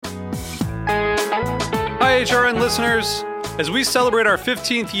HRN listeners. As we celebrate our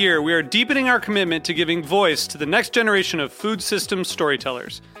 15th year, we are deepening our commitment to giving voice to the next generation of food systems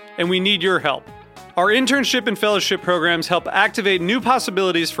storytellers, and we need your help. Our internship and fellowship programs help activate new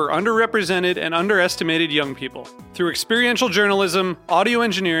possibilities for underrepresented and underestimated young people through experiential journalism, audio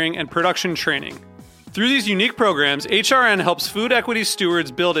engineering, and production training. Through these unique programs, HRN helps food equity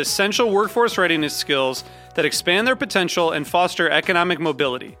stewards build essential workforce readiness skills that expand their potential and foster economic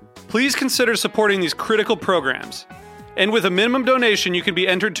mobility. Please consider supporting these critical programs. And with a minimum donation, you can be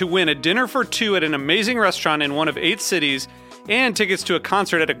entered to win a dinner for two at an amazing restaurant in one of 8 cities and tickets to a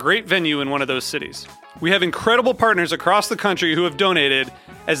concert at a great venue in one of those cities. We have incredible partners across the country who have donated,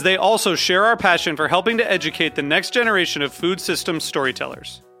 as they also share our passion for helping to educate the next generation of food systems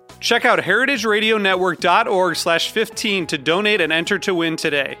storytellers. Check out heritageradionetwork.org/15 to donate and enter to win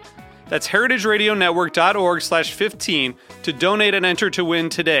today. That's heritageradionetwork.org/15 to donate and enter to win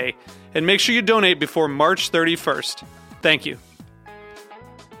today. And make sure you donate before March 31st. Thank you.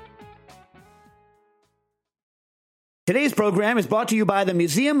 Today's program is brought to you by the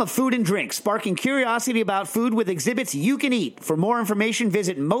Museum of Food and Drink, sparking curiosity about food with exhibits you can eat. For more information,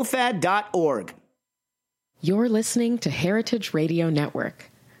 visit mofad.org. You're listening to Heritage Radio Network.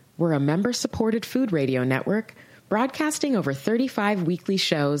 We're a member-supported food radio network broadcasting over 35 weekly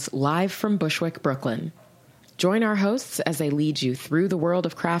shows live from Bushwick, Brooklyn. Join our hosts as they lead you through the world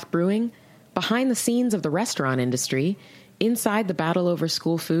of craft brewing, behind the scenes of the restaurant industry, inside the battle over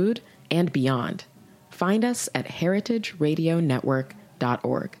school food, and beyond. Find us at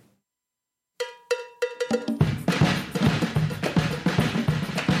heritageradionetwork.org.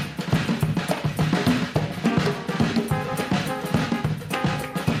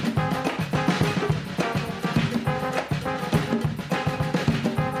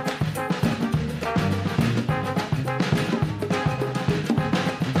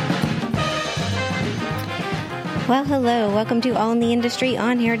 Well, hello. Welcome to All in the Industry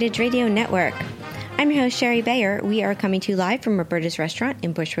on Heritage Radio Network. I'm your host, Shari Bayer. We are coming to you live from Roberta's Restaurant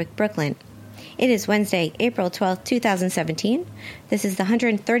in Bushwick, Brooklyn. It is Wednesday, April 12th, 2017. This is the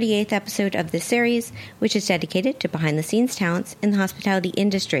 138th episode of this series, which is dedicated to behind-the-scenes talents in the hospitality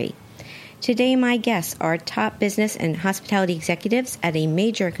industry. Today, my guests are top business and hospitality executives at a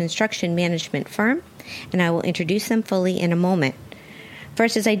major construction management firm, and I will introduce them fully in a moment.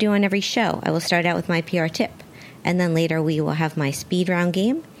 First, as I do on every show, I will start out with my PR tip. And then later we will have my speed round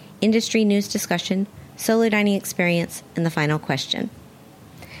game, industry news discussion, solo dining experience, and the final question.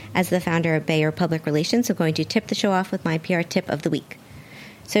 As the founder of Bayer Public Relations, I'm going to tip the show off with my PR tip of the week.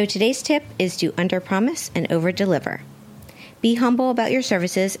 So today's tip is to underpromise and overdeliver. Be humble about your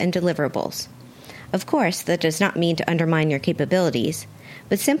services and deliverables. Of course, that does not mean to undermine your capabilities,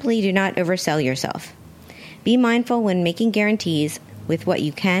 but simply do not oversell yourself. Be mindful when making guarantees with what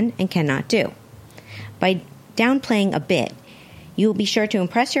you can and cannot do. By downplaying a bit, you will be sure to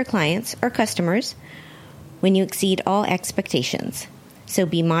impress your clients or customers when you exceed all expectations. So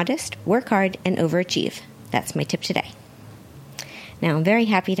be modest, work hard, and overachieve. That's my tip today. Now, I'm very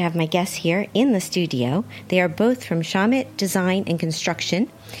happy to have my guests here in the studio. They are both from Shawmut Design and Construction,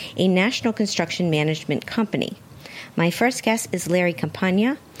 a national construction management company. My first guest is Larry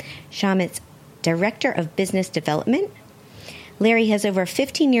Campana, Shawmut's Director of Business Development. Larry has over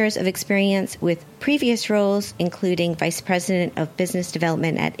 15 years of experience with previous roles, including Vice President of Business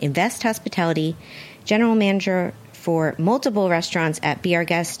Development at Invest Hospitality, General Manager for multiple restaurants at Be Our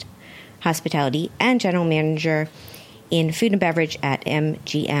Guest Hospitality, and General Manager in Food and Beverage at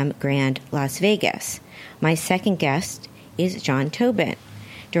MGM Grand Las Vegas. My second guest is John Tobin,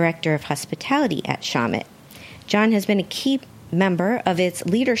 Director of Hospitality at Shawmut. John has been a key member of its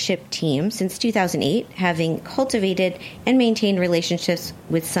leadership team since 2008, having cultivated and maintained relationships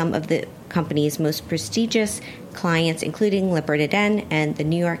with some of the company's most prestigious clients, including Le Bernardin and the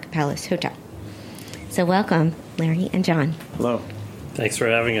New York Palace Hotel. So welcome, Larry and John. Hello. Thanks for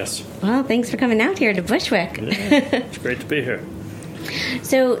having us. Well, thanks for coming out here to Bushwick. Yeah, it's great to be here.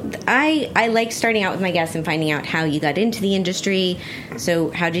 So I like starting out with my guests and finding out how you got into the industry.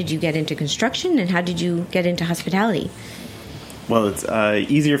 So how did you get into construction, and how did you get into hospitality? Well, it's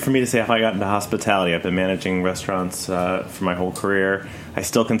easier for me to say how I got into hospitality. I've been managing restaurants for my whole career. I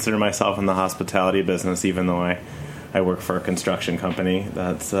still consider myself in the hospitality business, even though I work for a construction company.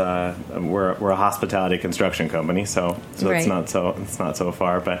 That's we're a hospitality construction company, so right. it's not so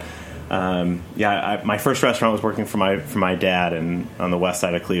far. But my first restaurant was working for my dad on the west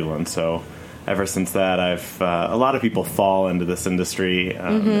side of Cleveland. So ever since that, I've a lot of people fall into this industry,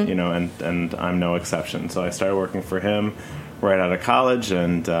 and I'm no exception. So I started working for him right out of college,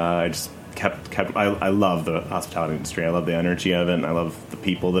 and I just kept I love the hospitality industry. I love the energy of it, and I love the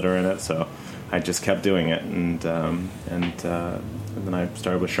people that are in it. So I just kept doing it, and then I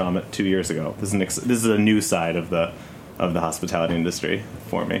started with Shawmut 2 years ago. This is a new side of the hospitality industry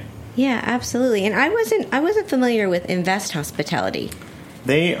for me. Yeah, absolutely. And I wasn't familiar with Invest Hospitality.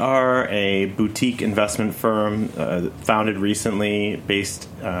 They are a boutique investment firm founded recently, based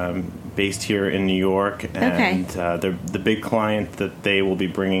here in New York, and the big client that they will be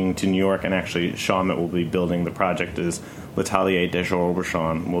bringing to New York, and actually Shawmut will be building the project, is L'Atelier des Jours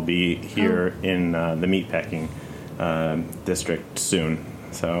Auberchon. Will be here in the meatpacking district soon.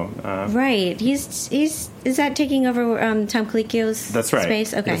 So right, is that taking over Tom Colicchio's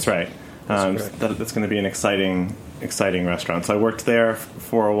space? Okay, that's right. That's going to be an exciting restaurant. So I worked there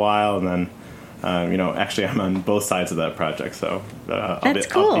for a while, and then actually I'm on both sides of that project. So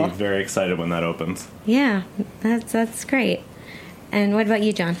I'll be very excited when that opens. Yeah, that's great. And what about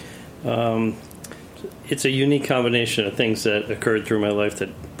you, John? It's a unique combination of things that occurred through my life that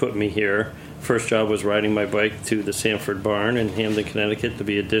put me here. First job was riding my bike to the Sanford Barn in Hamden, Connecticut to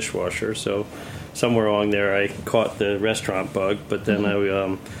be a dishwasher. So somewhere along there I caught the restaurant bug. But then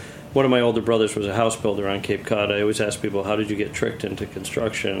one of my older brothers was a house builder on Cape Cod. I always ask people, how did you get tricked into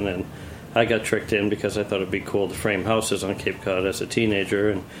construction? And I got tricked in because I thought it'd be cool to frame houses on Cape Cod as a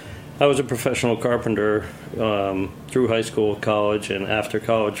teenager. And I was a professional carpenter through high school, college, and after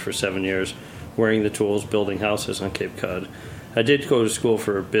college for 7 years, wearing the tools, building houses on Cape Cod. I did go to school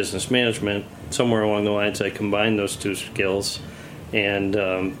for business management. Somewhere along the lines, I combined those two skills and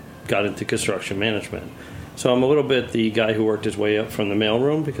got into construction management. So I'm a little bit the guy who worked his way up from the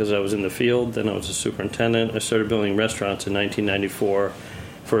mailroom because I was in the field. Then I was a superintendent. I started building restaurants in 1994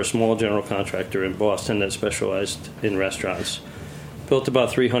 for a small general contractor in Boston that specialized in restaurants. Built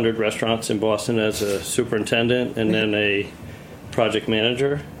about 300 restaurants in Boston as a superintendent and then a project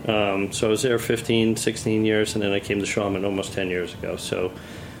manager. So I was there 15, 16 years, and then I came to Shawmut almost 10 years ago. So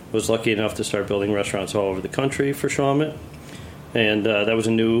I was lucky enough to start building restaurants all over the country for Shawmut. And that was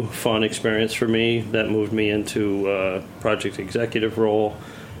a new, fun experience for me. That moved me into a project executive role.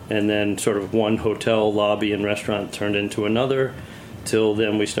 And then sort of one hotel, lobby, and restaurant turned into another. Till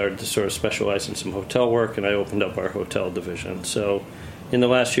then we started to sort of specialize in some hotel work, and I opened up our hotel division. So in the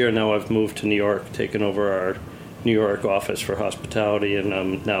last year now I've moved to New York, taken over our New York office for hospitality, and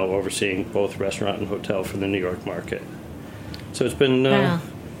I'm now overseeing both restaurant and hotel for the New York market. So it's been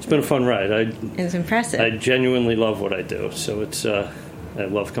it's been a fun ride. It's impressive. I genuinely love what I do. So it's I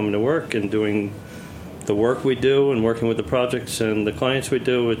love coming to work and doing the work we do and working with the projects and the clients we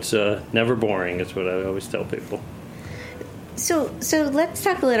do. It's never boring. It's what I always tell people. So let's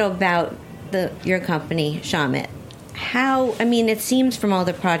talk a little about your company, Shawmut. It seems from all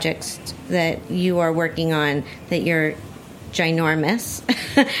the projects that you are working on that you're ginormous.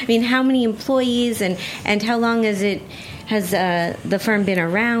 How many employees and how long has the firm been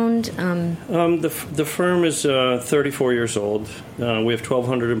around? The firm is 34 years old. We have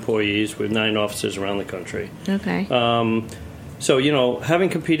 1,200 employees. We have 9 offices around the country. Okay. So, having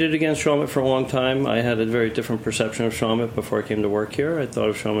competed against Shawmut for a long time, I had a very different perception of Shawmut before I came to work here. I thought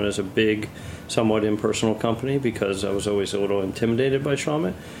of Shawmut as a big, somewhat impersonal company because I was always a little intimidated by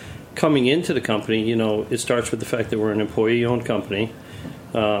Shawmut. Coming into the company, it starts with the fact that we're an employee-owned company.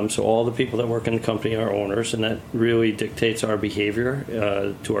 So all the people that work in the company are owners, and that really dictates our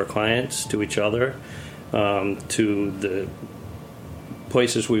behavior to our clients, to each other, to the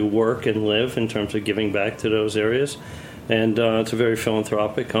places we work and live in terms of giving back to those areas. And it's a very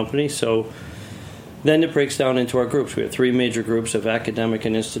philanthropic company. So then it breaks down into our groups. We have 3 major groups of academic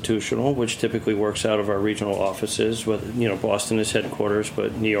and institutional, which typically works out of our regional offices. Boston is headquarters,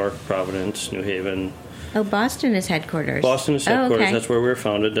 but New York, Providence, New Haven. Oh, Boston is headquarters. Boston is headquarters. Oh, okay. That's where we were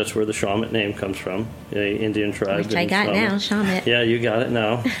founded. That's where the Shawmut name comes from, the Indian tribe. Which I got Shawmut. now, Shawmut. Yeah, you got it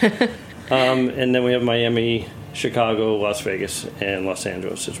now. And then we have Miami, Chicago, Las Vegas, and Los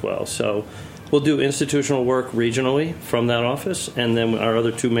Angeles as well. So we'll do institutional work regionally from that office, and then our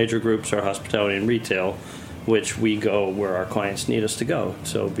other 2 major groups are hospitality and retail, which we go where our clients need us to go.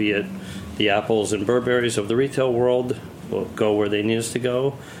 So be it the Apples and Burberrys of the retail world, we'll go where they need us to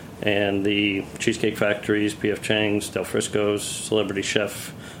go, and the Cheesecake Factories, P.F. Chang's, Del Frisco's, Celebrity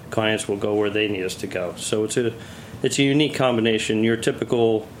Chef clients will go where they need us to go. So it's a unique combination. Your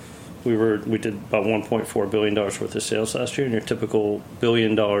typical... We did about $1.4 billion worth of sales last year, and your typical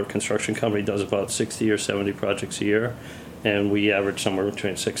billion-dollar construction company does about 60 or 70 projects a year, and we average somewhere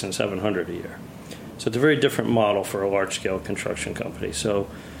between 600 and 700 a year. So it's a very different model for a large-scale construction company. So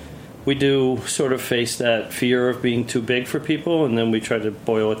we do sort of face that fear of being too big for people, and then we try to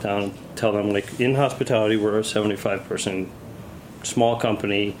boil it down and tell them, in hospitality, we're a 75-person small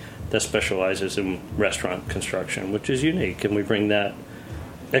company that specializes in restaurant construction, which is unique, and we bring that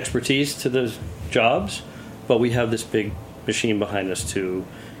expertise to those jobs, but we have this big machine behind us to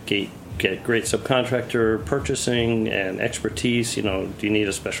get great subcontractor purchasing and expertise. Do you need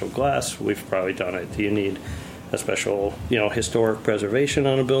a special glass? We've probably done it. Do you need a special, historic preservation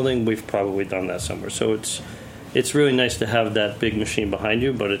on a building? We've probably done that somewhere. So it's really nice to have that big machine behind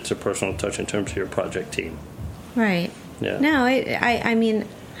you, but it's a personal touch in terms of your project team. Right. Yeah. No, I mean,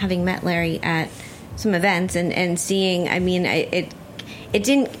 having met Larry at some events and seeing, I mean,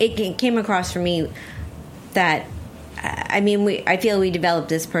 it came across for me that, I feel we developed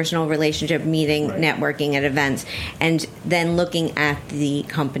this personal relationship, meeting, right, networking at events, and then looking at the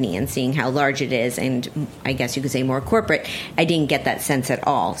company and seeing how large it is, and I guess you could say more corporate. I didn't get that sense at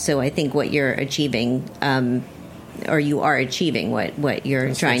all. So I think what you're achieving, or you are achieving what you're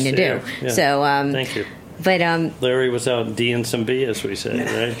That's trying to do. Yeah. So thank you. But Larry was out D'ing some B, as we say,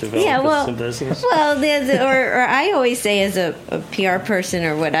 right? Developing some business. Well, or I always say, as a PR person,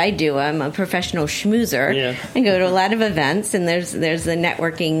 or what I do, I'm a professional schmoozer. Yeah. I go to a lot of events, and there's the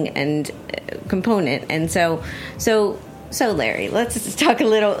networking and component, and so Larry, let's talk a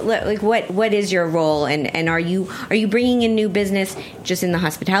little. Like, what is your role, and are you bringing in new business just in the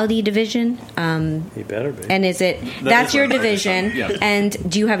hospitality division? You better be. And is it that's your division? Yeah. And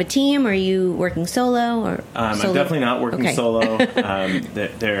do you have a team? Or are you working solo? Or I'm solo? definitely not working Okay. solo.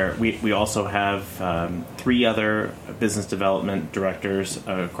 We also have 3 other business development directors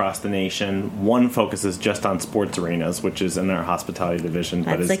across the nation. One focuses just on sports arenas, which is in our hospitality division.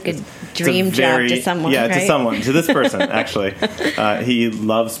 That's but like a dream job to someone. Yeah, right? to this person. Actually, he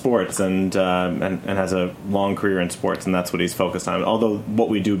loves sports and has a long career in sports, and that's what he's focused on. Although what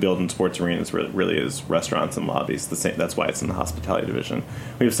we do build in sports arenas really is restaurants and lobbies. That's why it's in the hospitality division.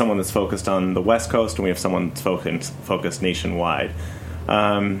 We have someone that's focused on the West Coast, and we have someone that's focused nationwide.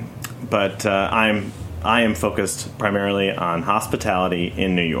 But I am focused primarily on hospitality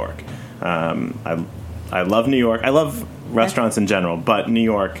in New York. I love New York. I love restaurants in general, but New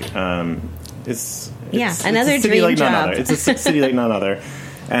York is. Another it's a city dream like job. None other. It's a city like none other,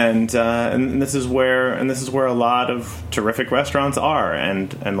 and this is where a lot of terrific restaurants are,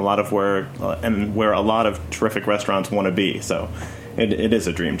 and where a lot of terrific restaurants want to be. So, it is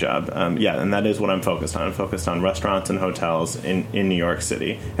a dream job. And that is what I'm focused on. I'm focused on restaurants and hotels in New York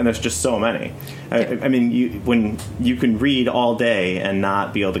City, and there's just so many. I mean, when you can read all day and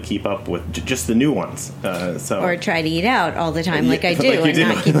not be able to keep up with just the new ones, or try to eat out all the time, like I do, like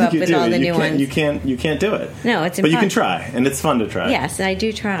and not keep up with all the new ones. You can't do it. No, it's impossible. But you can try, and it's fun to try. Yes, I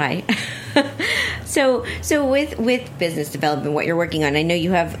do try. So with business development, what you're working on, I know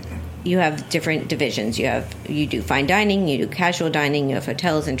you have different divisions. You do fine dining, you do casual dining, you have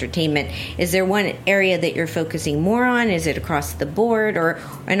hotels, entertainment. Is there one area that you're focusing more on? Is it across the board,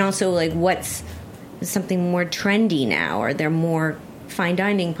 and also like what's something more trendy now? Are there more fine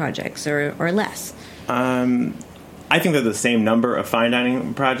dining projects or less? I think they're the same number of fine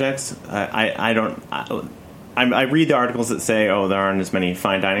dining projects. I read the articles that say, there aren't as many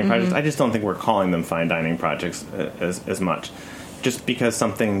fine dining projects. I just don't think we're calling them fine dining projects as much. Just because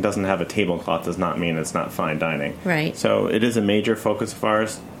something doesn't have a tablecloth does not mean it's not fine dining. Right. So it is a major focus of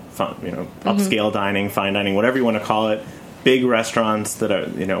ours. Upscale dining, fine dining, whatever you want to call it. Big restaurants that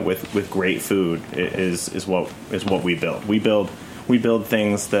are with great food is what we build. We build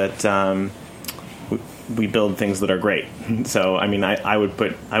things that we build things that are great. So I mean, I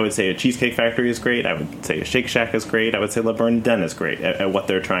would say a Cheesecake Factory is great. I would say a Shake Shack is great. I would say Bernardin is great at what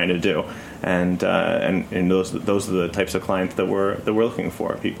they're trying to do. And those are the types of clients that we're looking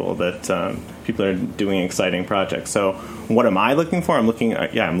for. People are doing exciting projects. So what am I looking for? I'm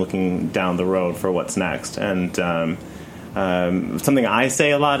looking down the road for what's next. And something I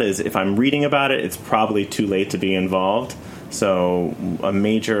say a lot is if I'm reading about it, it's probably too late to be involved. So a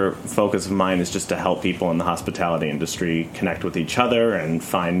major focus of mine is just to help people in the hospitality industry connect with each other and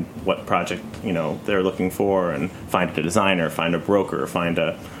find what project they're looking for, and find a designer, find a broker, find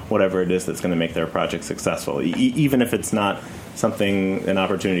whatever it is that's going to make their project successful. Even if it's not an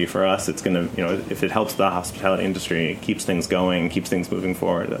opportunity for us, it's going to if it helps the hospitality industry, it keeps things going, keeps things moving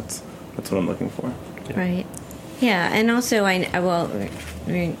forward. That's what I'm looking for. Yeah. Right. Yeah, and also I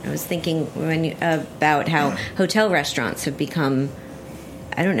was thinking about how hotel restaurants have become,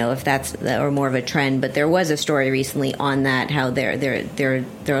 I don't know if that's or more of a trend, but there was a story recently on that, how there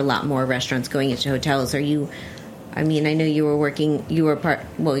are a lot more restaurants going into hotels. I know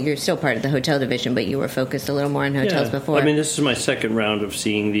you're still part of the hotel division, but you were focused a little more on hotels before. I mean, this is my second round of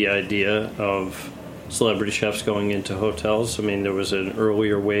seeing the idea of celebrity chefs going into hotels. I mean, there was an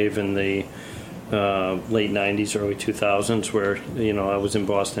earlier wave in the late 90s, early 2000s, where, I was in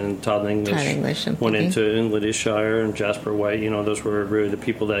Boston, and Todd English went into Lydia Shire and Jasper White. Those were really the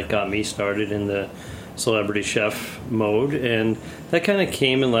people that got me started in the celebrity chef mode, and that kind of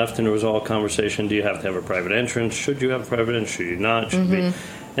came and left, and there was all conversation. Do you have to have a private entrance? Should you have a private entrance? Should you not? Should be?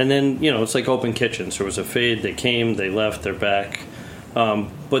 And then, it's like open kitchens. There was a fade. They came, they left, they're back.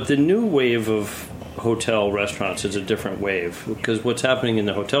 But the new wave of hotel restaurants is a different wave, because what's happening in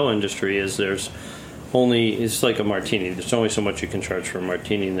the hotel industry is it's like a martini. There's only so much you can charge for a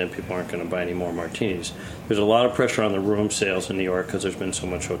martini, and then people aren't going to buy any more martinis. There's a lot of pressure on the room sales in New York because there's been so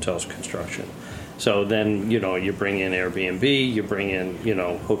much hotels construction. So then, you bring in Airbnb, you bring in,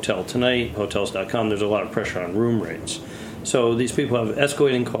 Hotel Tonight, Hotels.com. There's a lot of pressure on room rates. So these people have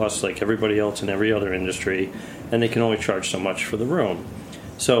escalating costs like everybody else in every other industry, and they can only charge so much for the room.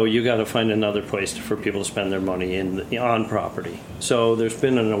 So you got to find another place for people to spend their money on property. So there's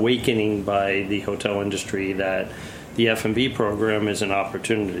been an awakening by the hotel industry that the F&B program is an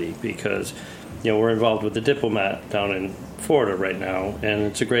opportunity, because we're involved with the Diplomat down in Florida right now, and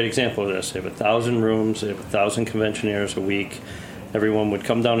it's a great example of this. They have 1,000 rooms, they have 1,000 conventionaires a week. Everyone would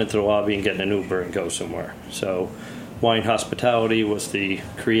come down into the lobby and get in an Uber and go somewhere. So Wine Hospitality was the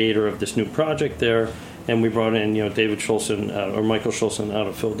creator of this new project there, and we brought in David Schulson or Michael Schulson out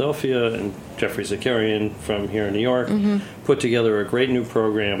of Philadelphia, and Jeffrey Zakarian from here in New York, put together a great new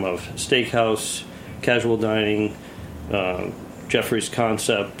program of steakhouse, casual dining, Jeffrey's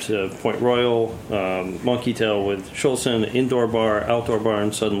concept, Point Royal, Monkey Tail with Schulson, indoor bar, outdoor bar,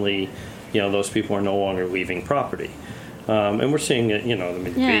 and suddenly, those people are no longer leaving property. And we're seeing it,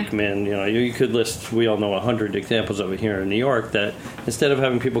 Beekman, you could list, we all know 100 examples of it here in New York, that instead of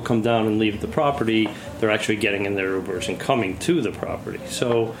having people come down and leave the property, they're actually getting in their Ubers and coming to the property.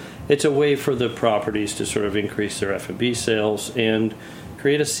 So it's a way for the properties to sort of increase their F&B sales and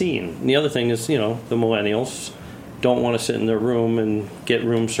create a scene. And the other thing is, the millennials don't want to sit in their room and get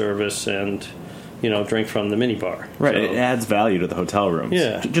room service and, drink from the minibar. Right, So, it adds value to the hotel rooms.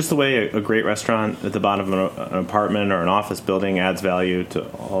 Yeah. Just the way a great restaurant at the bottom of an apartment or an office building adds value to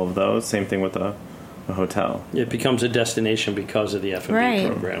all of those. Same thing with a hotel. it becomes a destination because of the F&B Right.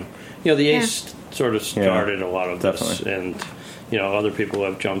 program. The ACE sort of started a lot of this, Definitely. and, other people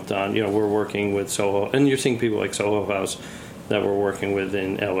have jumped on. We're working with Soho, and you're seeing people like Soho House that we're working with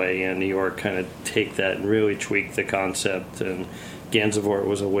in LA and New York kind of take that and really tweak the concept, and Gansevoort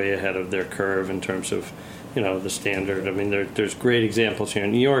was way ahead of their curve in terms of, the standard. I mean, there's great examples here.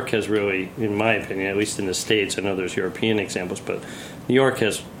 New York has really, in my opinion, at least in the States, I know there's European examples, but New York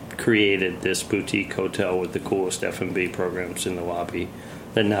has created this boutique hotel with the coolest F&B programs in the lobby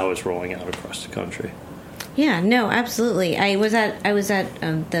that now is rolling out across the country. Yeah, no, absolutely. I was at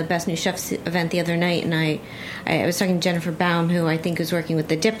the Best New Chefs event the other night, and I was talking to Jennifer Baum, who I think is working with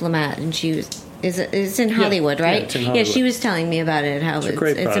the Diplomat, and it's in Hollywood, right? Yeah, it's in Hollywood. Yeah, she was telling me about it, how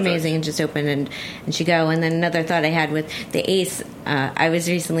it's amazing, and just open and she go. And then another thought I had with the ACE, I was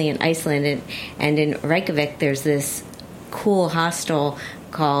recently in Iceland, and in Reykjavik there's this cool hostel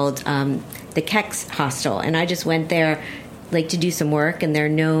called the Kex Hostel, and I just went there like to do some work, and they're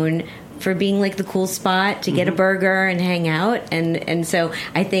known for being like the cool spot to get a burger and hang out, and so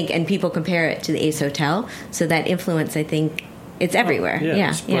I think, and people compare it to the Ace Hotel, so that influence, I think, it's everywhere.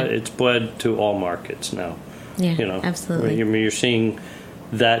 It's bled to all markets now. Yeah, absolutely. You're seeing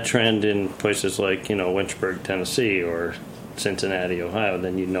that trend in places like Lynchburg, Tennessee, or Cincinnati, Ohio.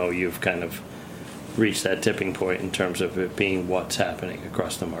 Then you've kind of reached that tipping point in terms of it being what's happening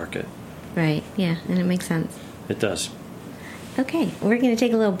across the market. Right. Yeah, and it makes sense. It does. Okay, we're going to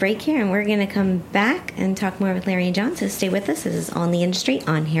take a little break here, and we're going to come back and talk more with Larry and John, so stay with us. This is All in the Industry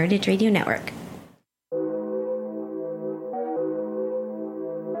on Heritage Radio Network.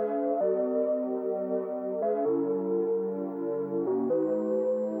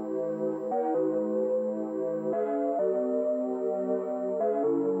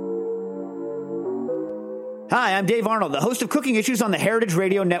 Hi, I'm Dave Arnold, the host of Cooking Issues on the Heritage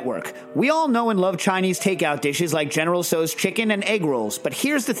Radio Network. We all know and love Chinese takeout dishes like General Tso's chicken and egg rolls. But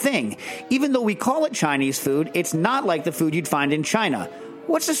here's the thing. Even though we call it Chinese food, it's not like the food you'd find in China.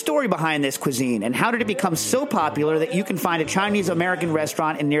 What's the story behind this cuisine, and how did it become so popular that you can find a Chinese-American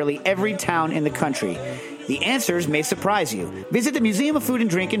restaurant in nearly every town in the country? The answers may surprise you. Visit the Museum of Food and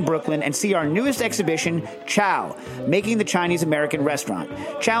Drink in Brooklyn and see our newest exhibition, Chow, Making the Chinese American Restaurant.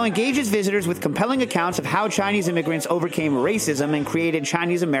 Chow engages visitors with compelling accounts of how Chinese immigrants overcame racism and created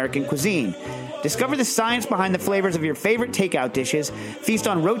Chinese American cuisine. Discover the science behind the flavors of your favorite takeout dishes, feast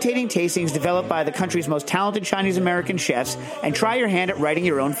on rotating tastings developed by the country's most talented Chinese American chefs, and try your hand at writing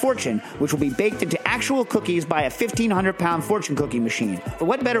your own fortune, which will be baked into actual cookies by a 1,500-pound fortune cookie machine. But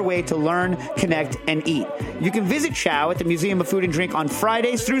what better way to learn, connect, and eat? You can visit Chow at the Museum of Food and Drink on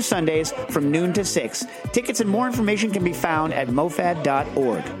Fridays through Sundays from noon to 6. Tickets and more information can be found at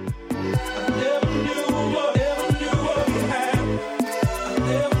mofad.org.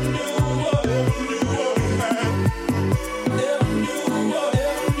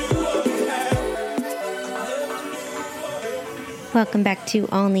 Welcome back to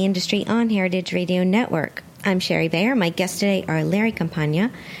All in the Industry on Heritage Radio Network. I'm Shari Bayer. My guests today are Larry Campana,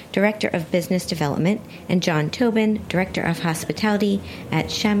 Director of Business Development, and John Tobin, Director of Hospitality at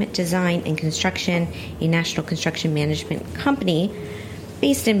Shawmut Design and Construction, a national construction management company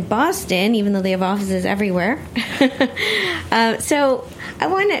based in Boston, even though they have offices everywhere. So I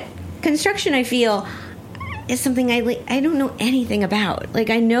want to, construction, I feel, is something I don't know anything about. Like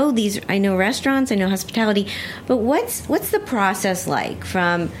I know restaurants, I know hospitality, but what's the process like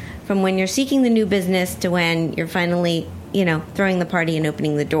from when you're seeking the new business to when you're finally, throwing the party and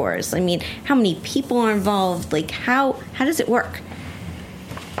opening the doors? I mean, how many people are involved? Like how does it work?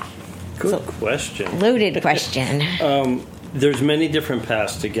 Good question. Loaded question. There's many different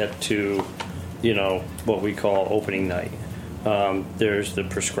paths to get to, what we call opening night. There's the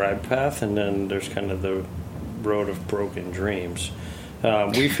prescribed path, and then there's kind of the road of broken dreams.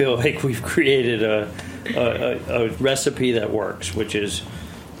 We feel like we've created a recipe that works, which is,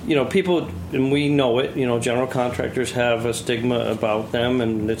 people, and we know it, general contractors have a stigma about them,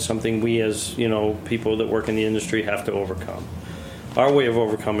 and it's something we as, people that work in the industry have to overcome. Our way of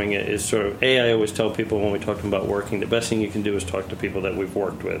overcoming it is sort of, I always tell people when we talk to them about working, the best thing you can do is talk to people that we've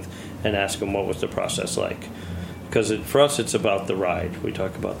worked with and ask them what was the process like. Because for us, it's about the ride. We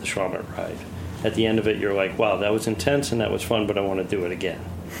talk about the Shawmut ride. At the end of it, you're like, wow, that was intense and that was fun, but I want to do it again.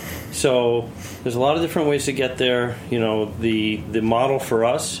 So there's a lot of different ways to get there. The model for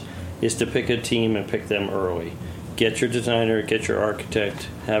us is to pick a team and pick them early. Get your designer, get your architect,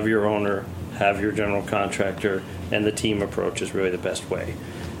 have your owner, have your general contractor, and the team approach is really the best way.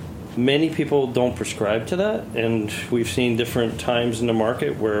 Many people don't prescribe to that, and we've seen different times in the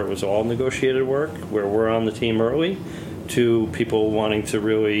market where it was all negotiated work, where we're on the team early, to people wanting to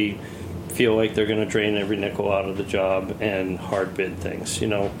really feel like they're going to drain every nickel out of the job and hard bid things.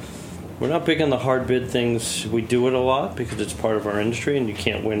 We're not big on the hard bid things. We do it a lot because it's part of our industry, and you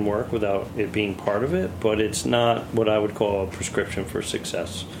can't win work without it being part of it, but it's not what I would call a prescription for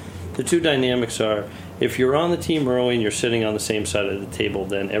success. The two dynamics are, if you're on the team early and you're sitting on the same side of the table,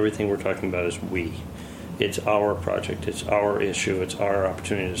 then everything we're talking about is we. It's our project, it's our issue, it's our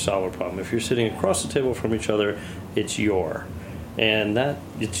opportunity to solve a problem. If you're sitting across the table from each other, it's your. And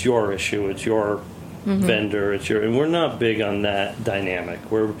it's your issue, it's your vendor, and we're not big on that dynamic.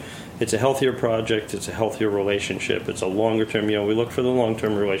 It's a healthier project, it's a healthier relationship, it's a longer term. We look for the long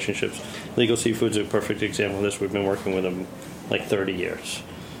term relationships. Legal Seafood's a perfect example of this. We've been working with them like 30 years.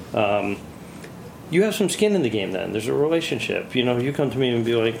 You have some skin in the game then. There's a relationship. You come to me and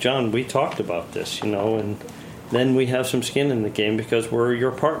be like, John, we talked about this, and then we have some skin in the game because we're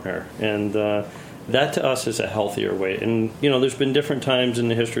your partner. And that to us is a healthier way. And, there's been different times in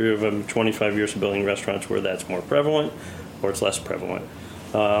the history of 25 years of building restaurants where that's more prevalent or it's less prevalent.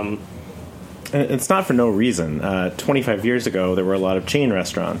 It's not for no reason. 25 years ago, there were a lot of chain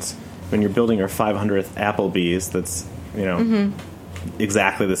restaurants. When you're building your 500th Applebee's, that's,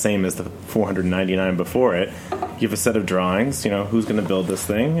 exactly the same as the 499 before it. You have a set of drawings, who's going to build this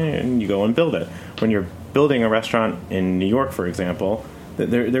thing, and you go and build it. When you're building a restaurant in New York, for example,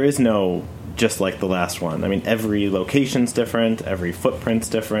 there is no just like the last one. I mean, every location's different, every footprint's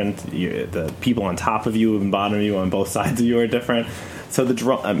different, the people on top of you and bottom of you on both sides of you are different. So the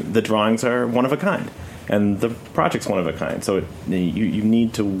drawings are one of a kind, and the project's one of a kind. So you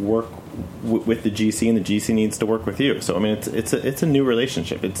need to work with the GC, and the GC needs to work with you. So I mean, it's a new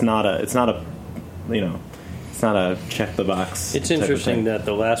relationship. It's not a check the box. It's interesting that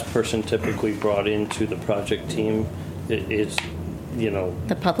the last person typically brought into the project team is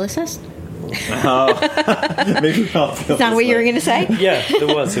the publicist. Oh, maybe I'll feel. Is that what you were going to say? Yeah, it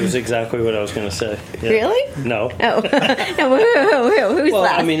was. It was exactly what I was going to say. Yeah. Really? No. Oh. No, who's well,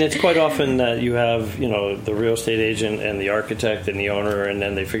 last? I mean, it's quite often that you have, the real estate agent and the architect and the owner, and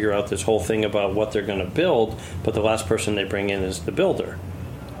then they figure out this whole thing about what they're going to build, but the last person they bring in is the builder.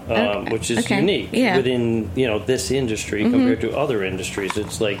 which is unique within this industry compared to other industries.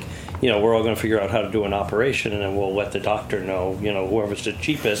 It's like we're all going to figure out how to do an operation, and then we'll let the doctor know. Whoever's the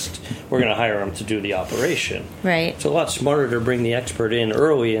cheapest, we're going to hire them to do the operation. Right. It's a lot smarter to bring the expert in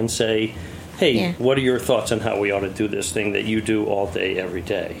early and say, hey, what are your thoughts on how we ought to do this thing that you do all day, every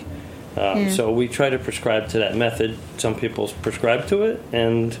day? So we try to prescribe to that method. Some people prescribe to it,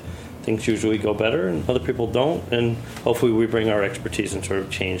 and things usually go better, and other people don't. And hopefully we bring our expertise and sort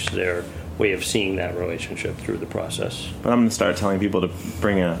of change their way of seeing that relationship through the process. But I'm going to start telling people to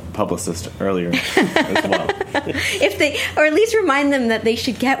bring a publicist earlier as well. Or at least remind them that they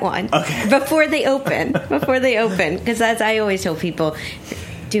should get one before they open. Because as I always tell people,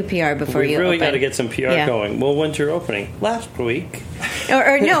 do PR before you open. We really got to get some PR going. Well, when's your opening? Last week.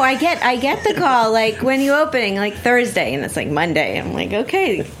 Or no, I get the call like, when you opening? Like Thursday, and it's like Monday. I'm like,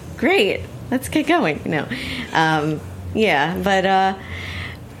 okay, great, let's get going. No, but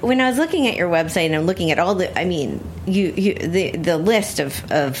when I was looking at your website and I'm looking at all the list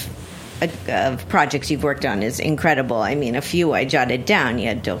of projects you've worked on is incredible. I mean, a few I jotted down. You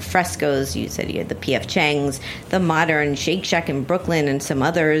had Del Fresco's, you said you had the P.F. Chang's, the Modern, Shake Shack in Brooklyn, and some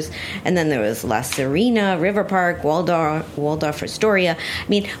others. And then there was La Serena, River Park, Waldorf Astoria. I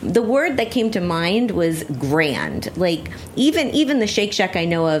mean, the word that came to mind was grand. Like, even the Shake Shack I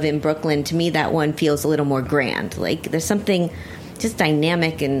know of in Brooklyn, to me, that one feels a little more grand. Like, there's something just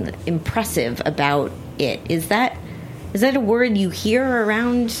dynamic and impressive about it. Is that a word you hear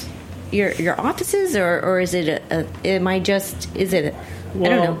around your offices, or is it I don't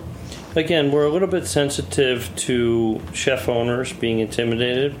know. Again, we're a little bit sensitive to chef owners being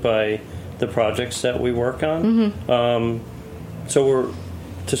intimidated by the projects that we work on. So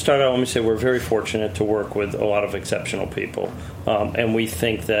to start out, let me say we're very fortunate to work with a lot of exceptional people, and we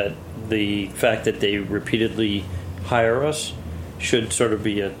think that the fact that they repeatedly hire us should sort of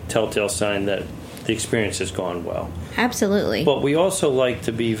be a telltale sign that the experience has gone well. Absolutely. But we also like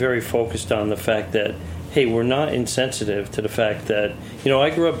to be very focused on the fact that, hey, we're not insensitive to the fact that, I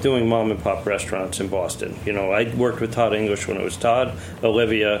grew up doing mom and pop restaurants in Boston. I worked with Todd English when it was Todd,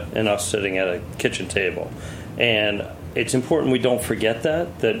 Olivia, and us sitting at a kitchen table. And it's important we don't forget that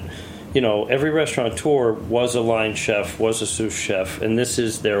every restaurateur was a line chef, was a sous chef, and this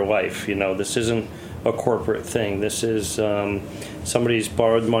is their life. This isn't a corporate thing. This is somebody's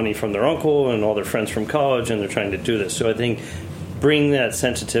borrowed money from their uncle and all their friends from college, and they're trying to do this. So I think bring that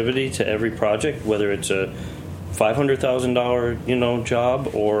sensitivity to every project, whether it's a $500,000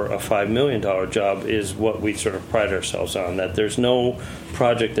 job or a $5 million job, is what we sort of pride ourselves on. That there's no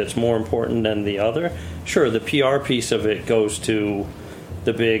project that's more important than the other. Sure, the PR piece of it goes to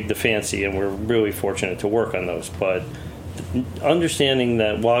the big, the fancy, and we're really fortunate to work on those. But understanding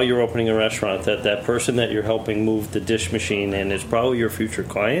that while you're opening a restaurant, that person that you're helping move the dish machine and is probably your future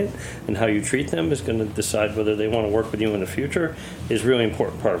client, and how you treat them is going to decide whether they want to work with you in the future, is really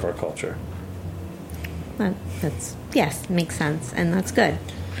important part of our culture. Yes, makes sense, and that's good.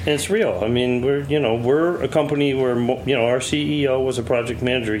 And it's real. I mean, we're a company where our CEO was a project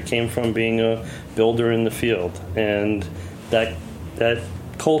manager. He came from being a builder in the field, and that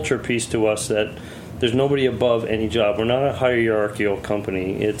culture piece to us, that there's nobody above any job. We're not a hierarchical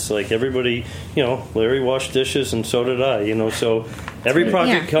company. It's like everybody, Larry washed dishes and so did I, so every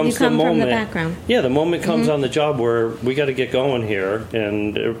project comes the moment. From the background. Yeah, the moment comes on the job where we got to get going here,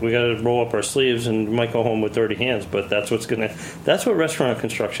 and we got to roll up our sleeves, and we might go home with dirty hands, but that's what restaurant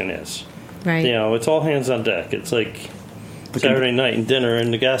construction is. Right. It's all hands on deck. It's like Saturday night and dinner,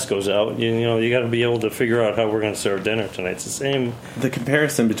 and the gas goes out. You got to be able to figure out how we're going to serve dinner tonight. It's the same. The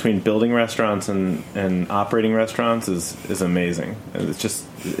comparison between building restaurants and operating restaurants is amazing.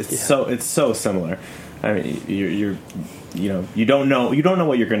 It's so similar. I mean, you don't know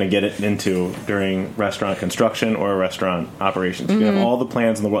what you're going to get into during restaurant construction or restaurant operations. You have all the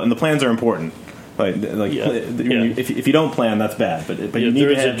plans in the world, and the plans are important. If you don't plan, that's bad. But you need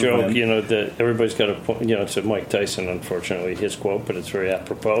to have a joke, that everybody's got a plan. It's a Mike Tyson, unfortunately, his quote, but it's very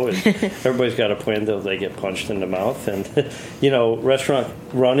apropos. And everybody's got a plan till they get punched in the mouth. And restaurant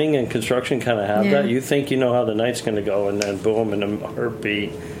running and construction kind of have that. You think you know how the night's going to go, and then boom, in a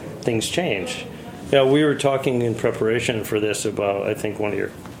heartbeat, things change. We were talking in preparation for this about, I think one of your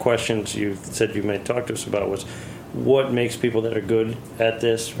questions you said you may talk to us about was what makes people that are good at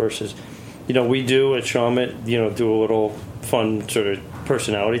this versus. We do at Shawmut, do a little fun sort of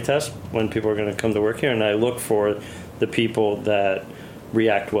personality test when people are going to come to work here, and I look for the people that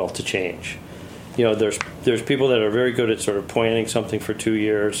react well to change. There's people that are very good at sort of planning something for 2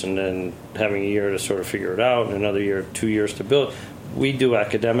 years and then having a year to sort of figure it out, and another year, 2 years to build. We do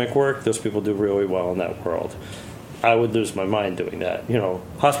academic work. Those people do really well in that world. I would lose my mind doing that.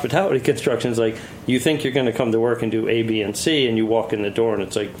 Hospitality construction is like, you think you're going to come to work and do A, B, and C, and you walk in the door and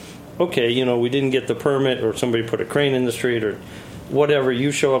it's like, okay, we didn't get the permit, or somebody put a crane in the street, or whatever.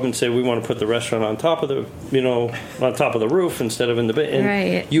 You show up and say, we want to put the restaurant on top of the, on top of the roof instead of in the bay. And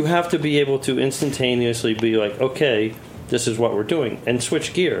right. You have to be able to instantaneously be like, okay, this is what we're doing, and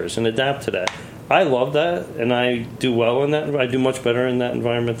switch gears and adapt to that. I love that, and I do well in that. I do much better in that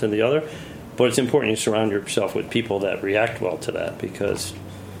environment than the other. But it's important you surround yourself with people that react well to that, because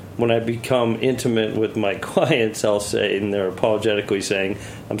when I become intimate with my clients, I'll say, and they're apologetically saying,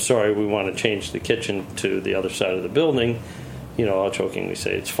 I'm sorry, we want to change the kitchen to the other side of the building. I'll jokingly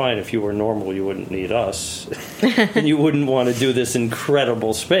say, it's fine. If you were normal, you wouldn't need us. And you wouldn't want to do this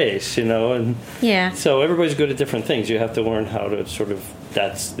incredible space, And yeah. So everybody's good at different things. You have to learn how to sort of,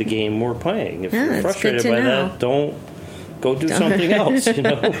 that's the game we're playing. If you're frustrated by that, don't go do something else,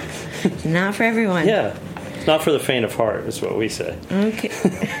 Not for everyone. Yeah. Not for the faint of heart, is what we say. Okay.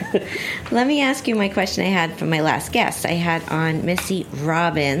 Let me ask you my question I had from my last guest. I had on Missy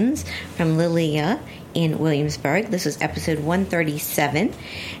Robbins from Lilia in Williamsburg. This is episode 137.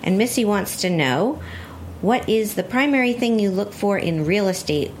 And Missy wants to know, what is the primary thing you look for in real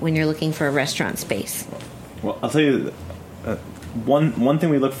estate when you're looking for a restaurant space? Well, I'll tell you, one thing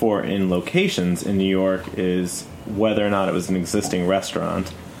we look for in locations in New York is whether or not it was an existing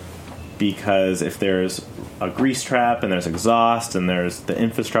restaurant. Because if there's a grease trap and there's exhaust and there's the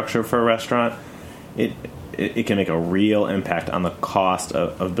infrastructure for a restaurant, it can make a real impact on the cost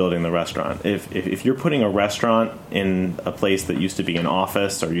of building the restaurant. If you're putting a restaurant in a place that used to be an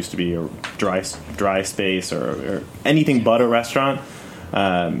office or used to be a dry space or anything but a restaurant,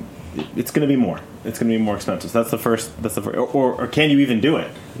 it's going to be more. It's going to be more expensive. So that's the first. Or can you even do it?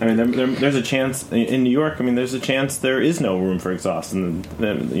 I mean, there's a chance in New York. I mean, there's a chance there is no room for exhaust, and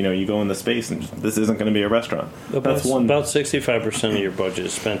then you go in the space, and this isn't going to be a restaurant. That's one. About 65% of your budget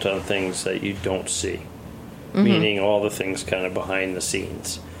is spent on things that you don't see, meaning all the things kind of behind the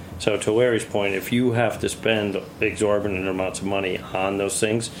scenes. So to Larry's point, if you have to spend exorbitant amounts of money on those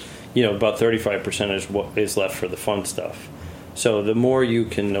things, about 35% is what is left for the fun stuff. So the more you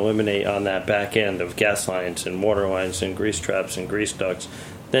can eliminate on that back end of gas lines and water lines and grease traps and grease ducts,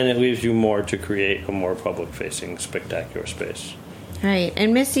 then it leaves you more to create a more public-facing, spectacular space. Right.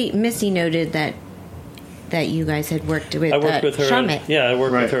 And Missy noted that you guys had worked with Shawmut. I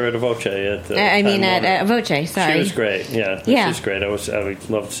worked with her at Avoce. At Avoce, sorry. She was great, yeah. She's great. I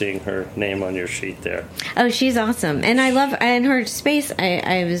loved seeing her name on your sheet there. Oh, she's awesome. And I love, and her space,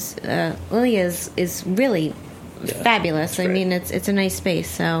 Lilia is really fabulous. I mean, it's a nice space,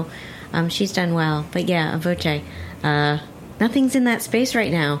 so she's done well. But yeah, Avoce, nothing's in that space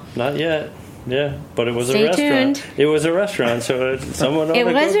right now. Not yet. Yeah, but it was Stay a restaurant. Tuned. It was a restaurant, so someone. It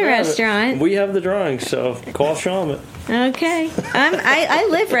was a restaurant. We have the drawings, so call Shawmut. Okay, I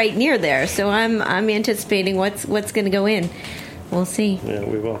live right near there, so I'm anticipating what's going to go in. We'll see. Yeah,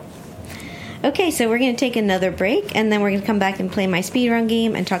 we will. Okay, so we're going to take another break, and then we're going to come back and play my speed run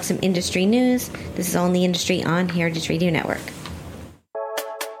game and talk some industry news. This is All in the Industry on Heritage Radio Network.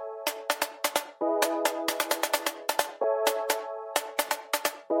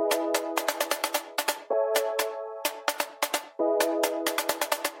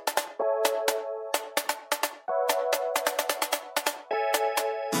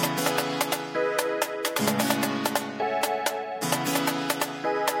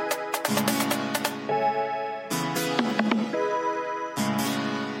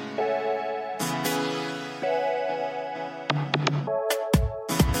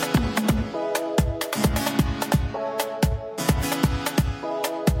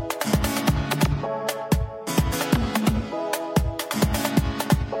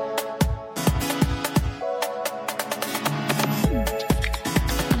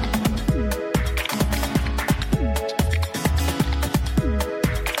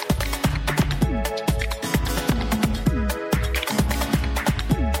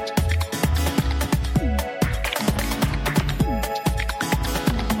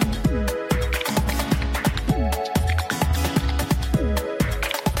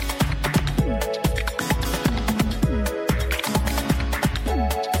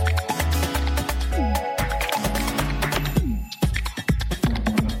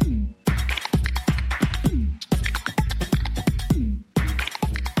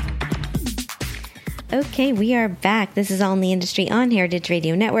 Okay, we are back. This is All in the Industry on Heritage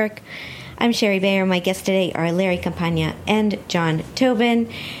Radio Network. I'm Shari Bayer. My guests today are Larry Campana and John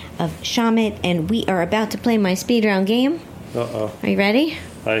Tobin of Shawmut, and we are about to play my speed round game. Uh-oh. Are you ready?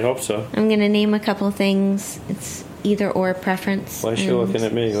 I hope so. I'm going to name a couple of things. It's either or preference. Why is she looking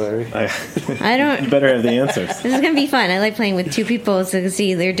at me, Larry? I don't. You better have the answers. This is going to be fun. I like playing with two people so to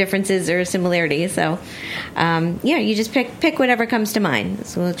see their differences or similarities. So, you just pick whatever comes to mind.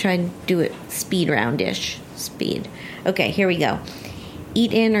 So we'll try and do it speed round-ish. Speed. Okay, here we go.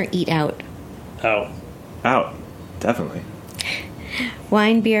 Eat in or eat out? Out. Out. Definitely.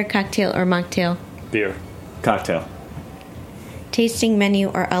 Wine, beer, cocktail, or mocktail? Beer. Cocktail. Tasting menu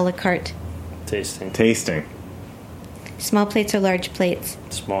or a la carte? Tasting. Small plates or large plates?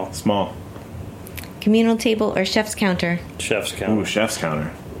 Small. Communal table or chef's counter? Chef's counter. Ooh, chef's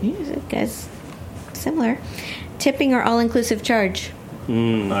counter. Guys, similar. Tipping or all-inclusive charge?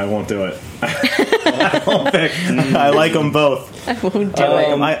 I won't do it. I won't pick. I like them both. I won't do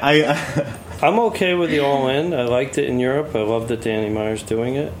it. I'm okay with the all-in. I liked it in Europe. I love that Danny Meyer's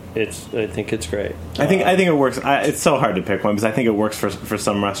doing it. I think it's great. I think it works. It's so hard to pick one because I think it works for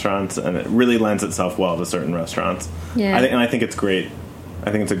some restaurants and it really lends itself well to certain restaurants. Yeah. I think it's great.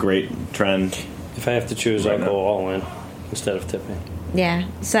 I think it's a great trend. If I have to choose, I'll go all-in instead of tipping. Yeah.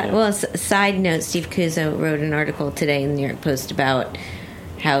 Side note, Steve Kuzo wrote an article today in the New York Post about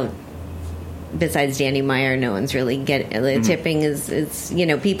how, besides Danny Meyer, no one's really tipping is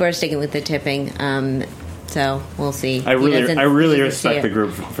people are sticking with the tipping. So we'll see. I really respect the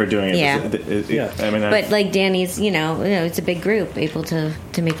group for doing it. Yeah. But like Danny's, it's a big group able to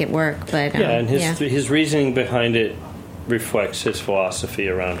make it work. But and his reasoning behind it reflects his philosophy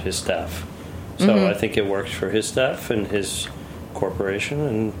around his staff. So I think it works for his staff and his corporation,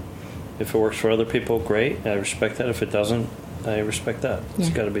 and if it works for other people, great. I respect that. If it doesn't, I respect that. It's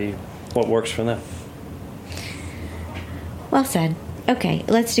got to be what works for them. Well said. Okay,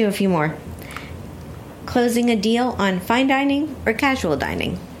 let's do a few more. Closing a deal on fine dining or casual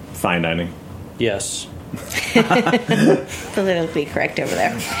dining? Fine dining. Yes. Politically correct over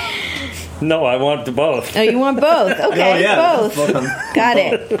there. No, I want both. Oh, you want both? Okay, both. Got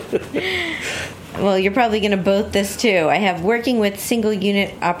both. it. Well, you're probably going to both this too. I have working with single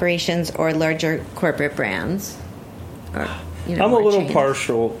unit operations or larger corporate brands. Or, I'm a little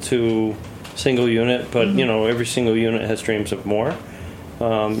partial to single unit, but every single unit has dreams of more.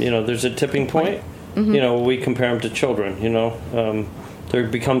 There's a tipping point. We compare them to children. There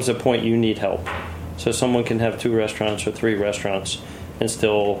becomes a point you need help. So someone can have 2 restaurants or 3 restaurants and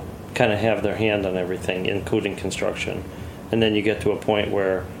still kind of have their hand on everything, including construction. And then you get to a point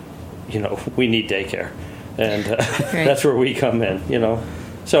where, we need daycare. And right. That's where we come in,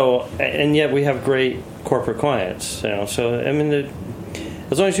 So, and yet we have great corporate clients, So, I mean,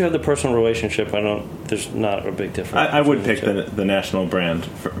 as long as you have the personal relationship, there's not a big difference. I would pick the national brand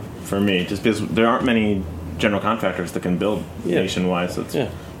for me, just because there aren't many general contractors that can build nationwide. So it's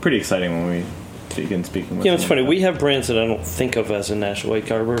pretty exciting when we begin speaking with them. It's funny. We have brands that I don't think of as a national. Like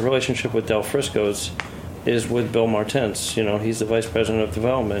our relationship with Del Frisco's is with Bill Martens. He's the vice president of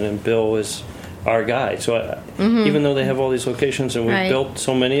development, and Bill is our guy. So even though they have all these locations and we've built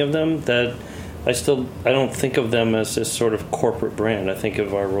so many of them, that I don't think of them as this sort of corporate brand. I think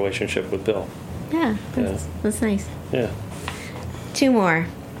of our relationship with Bill. Yeah, that's nice. Yeah. 2 more.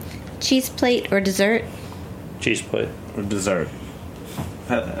 Cheese plate or dessert? Cheese plate. Or dessert.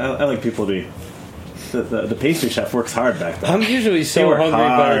 I like people to be... The pastry chef works hard back there. I'm usually so hungry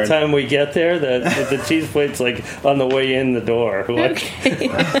by the time we get there that the cheese plate's like on the way in the door. Okay.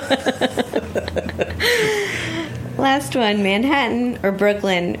 Last one, Manhattan or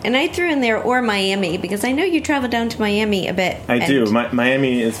Brooklyn? And I threw in there or Miami because I know you travel down to Miami a bit. I do.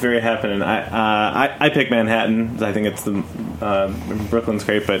 Miami is very happening. I pick Manhattan. I think it's Brooklyn's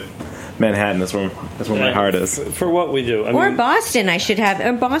great, but Manhattan is where my heart is. For what we do. Or Boston, I should have.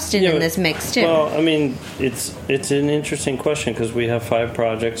 Or Boston in this mix, too. Well, I mean, it's an interesting question because we have 5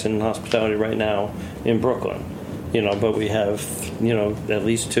 projects in hospitality right now in Brooklyn. But we have, at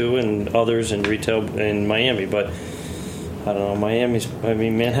least 2 and others in retail in Miami. But I don't know,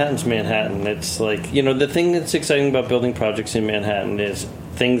 Manhattan's Manhattan. It's like, the thing that's exciting about building projects in Manhattan is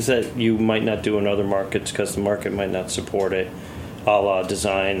things that you might not do in other markets because the market might not support it. A la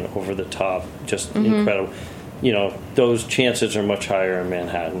design over the top, just incredible. Those chances are much higher in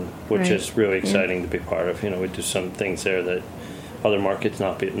Manhattan, which is really exciting to be part of. We do some things there that other markets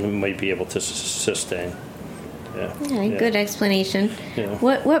might be able to sustain. Good explanation. Yeah.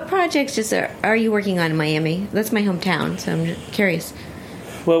 What projects are you working on in Miami? That's my hometown, so I'm just curious.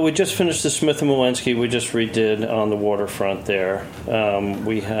 Well, we just finished the Smith & Walensky. We just redid on the waterfront there.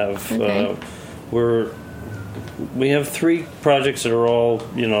 We have we have 3 projects that are all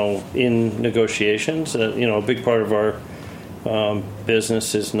in negotiations. A big part of our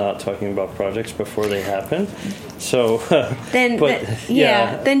business is not talking about projects before they happen. So then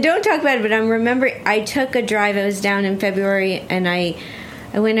don't talk about it. But I'm remembering I took a drive. I was down in February, and I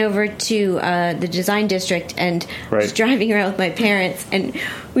went over to the design district and was driving around with my parents, and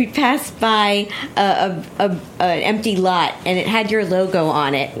we passed by an empty lot, and it had your logo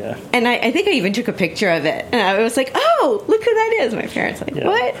on it. Yeah. And I think I even took a picture of it. And I was like, oh, look who that is. My parents were like,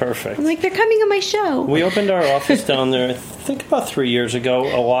 what? Perfect. I'm like, they're coming on my show. We opened our office down there, I think about 3 years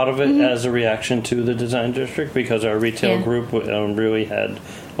ago, a lot of it as a reaction to the design district, because our retail group really had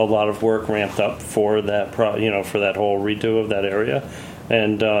a lot of work ramped up for that, for that whole redo of that area.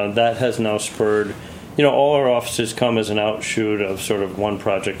 And that has now spurred, all our offices come as an outshoot of sort of one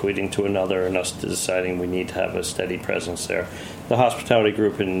project leading to another, and us deciding we need to have a steady presence there. The hospitality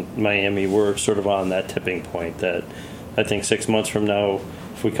group in Miami, we're sort of on that tipping point that I think 6 months from now,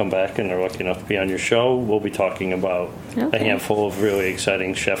 if we come back and are lucky enough to be on your show, we'll be talking about a handful of really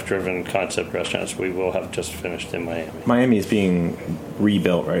exciting chef-driven concept restaurants we will have just finished in Miami. Miami is being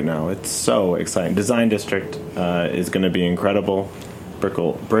rebuilt right now. It's so exciting. Design District is going to be incredible.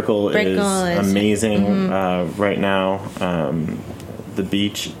 Brickell is amazing right now. The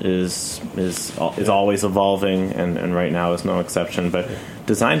beach is always evolving, and right now is no exception. But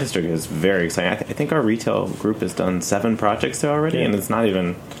Design District is very exciting. I think our retail group has done 7 projects there already, and it's not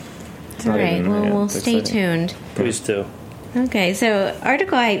even. All right. We'll stay tuned. Please do. Okay. So,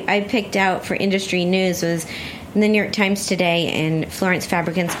 article I picked out for industry news was in the New York Times today, and Florence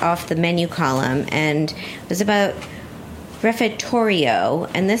Fabricants off the menu column, and it was about Refettorio,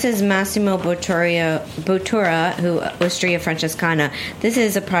 and this is Massimo Bottura, who Osteria Francescana. This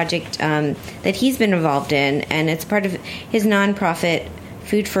is a project that he's been involved in, and it's part of his nonprofit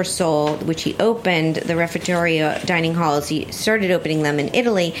Food for Soul, which he opened the Refettorio dining halls. He started opening them in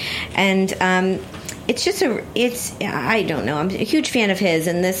Italy, and I don't know. I'm a huge fan of his,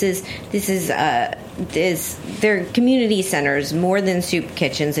 and this is they're community centers more than soup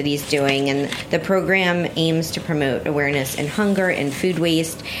kitchens that he's doing, and the program aims to promote awareness in hunger and food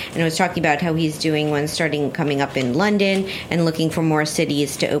waste. And I was talking about how he's doing one coming up in London, and looking for more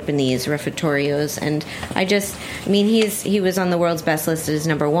cities to open these refettorios. And he was on the world's best list as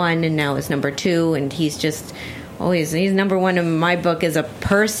number 1, and now is number 2, and he's number 1 in my book as a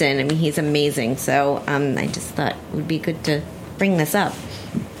person. I mean, he's amazing. So I just thought it would be good to bring this up.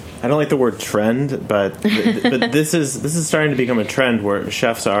 I don't like the word trend, but this is starting to become a trend where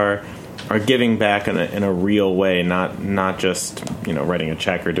chefs are giving back in a real way, not just writing a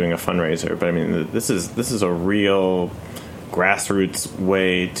check or doing a fundraiser. But I mean, this is a real grassroots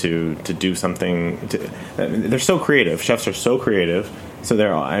way to do something. They're so creative. Chefs are so creative. So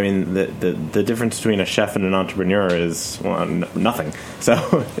the difference between a chef and an entrepreneur is nothing. So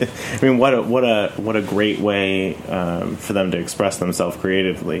I mean, what a great way for them to express themselves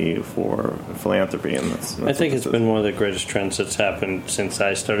creatively for philanthropy. And I think it's been one of the greatest trends that's happened since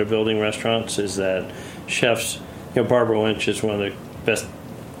I started building restaurants. Is that chefs? Barbara Lynch is one of the best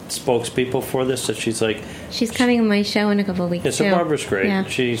spokespeople for this. So she's coming on my show in a couple of weeks. Yeah, so Barbara's great.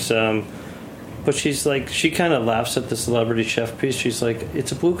 Yeah. But she's like, she kind of laughs at the celebrity chef piece. She's like,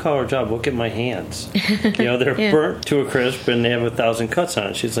 it's a blue-collar job. Look at my hands. They're burnt to a crisp, and they have 1,000 cuts on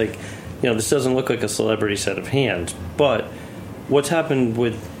it. She's like, this doesn't look like a celebrity set of hands. But what's happened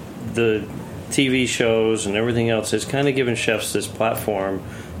with the TV shows and everything else has kind of given chefs this platform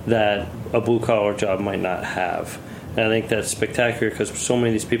that a blue-collar job might not have. And I think that's spectacular because so many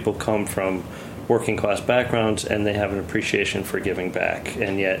of these people come from working class backgrounds, and they have an appreciation for giving back,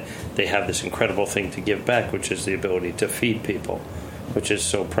 and yet they have this incredible thing to give back, which is the ability to feed people, which is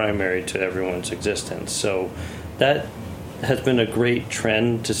so primary to everyone's existence. So that has been a great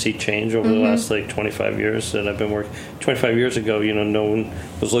trend to see change over the last 25 years that I've been working. 25 years ago, no one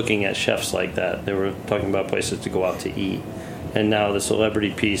was looking at chefs like that. They were talking about places to go out to eat. And now the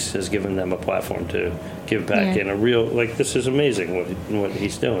celebrity piece has given them a platform to give back in a real, this is amazing what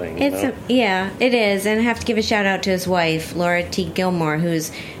he's doing. It is. And I have to give a shout out to his wife, Laura T. Gilmore,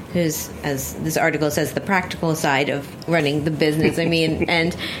 who's, as this article says, the practical side of running the business. I mean,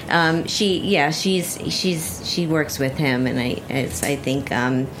 and she works with him, and I think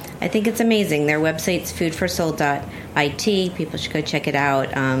it's amazing. Their website's foodforsoul.it. People should go check it out.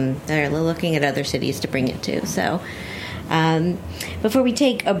 They're looking at other cities to bring it to. So. Before we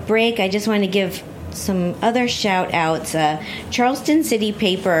take a break, I just want to give some other shout-outs. Charleston City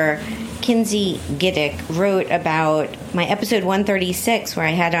Paper, Kinsey Giddick wrote about my episode 136, where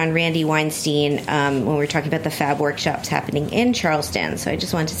I had on Randy Weinstein when we were talking about the Fab workshops happening in Charleston. So I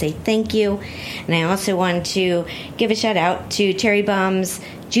just wanted to say thank you. And I also want to give a shout-out to Cherry Bombs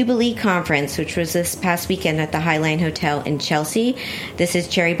Jubilee Conference, which was this past weekend at the Highline Hotel in Chelsea. This is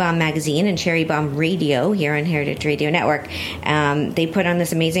Cherry Bomb Magazine and Cherry Bomb Radio here on Heritage Radio Network. They put on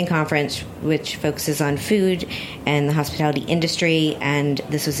this amazing conference which focuses on food and the hospitality industry, and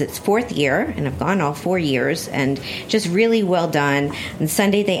this was its 4th year, and I've gone all 4 years, and just really well done. On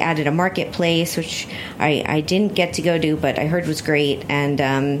Sunday they added a marketplace, which I didn't get to go to, but I heard was great, and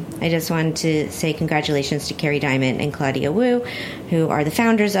I just wanted to say congratulations to Carrie Diamond and Claudia Wu, who are the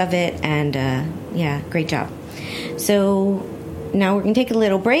founders of it, and great job. So now we're going to take a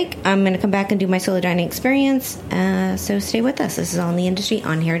little break. I'm going to come back and do my solo dining experience, so stay with us. This is All in the Industry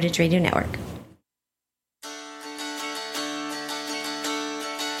on Heritage Radio Network.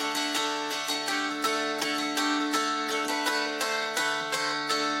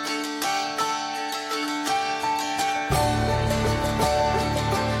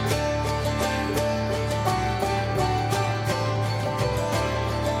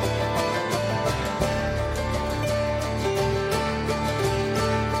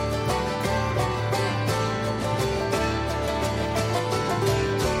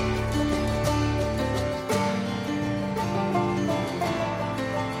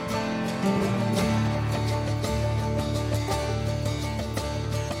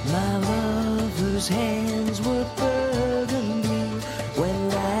 Hands were burgundy when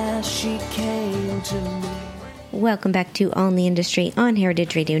last she came to me. Welcome back to All in the Industry on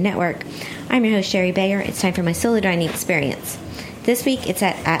Heritage Radio Network. I'm your host, Shari Bayer. It's time for my solo dining experience. This week, it's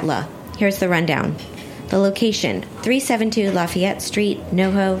at Atla. Here's the rundown. The location, 372 Lafayette Street,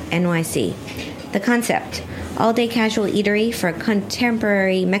 NoHo, NYC. The concept, all-day casual eatery for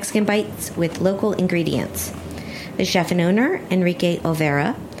contemporary Mexican bites with local ingredients. The chef and owner, Enrique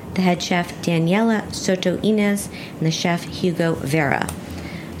Olvera. The head chef, Daniela Soto Inez, and the chef, Hugo Vera.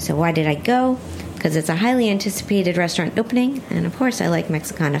 So why did I go? Because it's a highly anticipated restaurant opening, and of course I like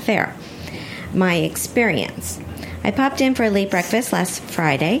Mexicana fare. My experience. I popped in for a late breakfast last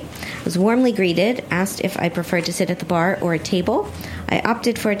Friday, was warmly greeted, asked if I preferred to sit at the bar or a table. I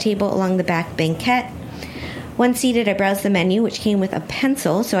opted for a table along the back banquette. Once seated, I browsed the menu, which came with a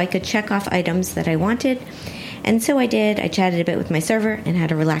pencil so I could check off items that I wanted. And so I did. I chatted a bit with my server and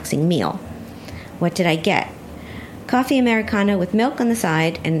had a relaxing meal. What did I get? Coffee Americano with milk on the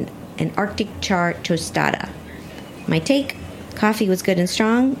side and an Arctic char tostada. My take, coffee was good and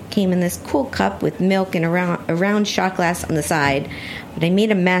strong, came in this cool cup with milk and a round shot glass on the side. But I made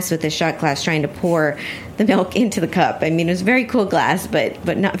a mess with this shot glass trying to pour the milk into the cup. I mean, it was a very cool glass, but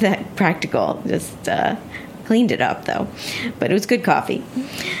not that practical. Just cleaned it up, though. But it was good coffee.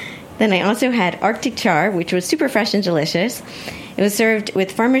 Then I also had Arctic char, which was super fresh and delicious. It was served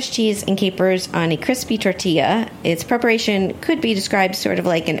with farmer's cheese and capers on a crispy tortilla. Its preparation could be described sort of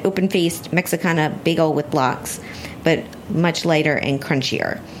like an open-faced Mexicana bagel with blocks, but much lighter and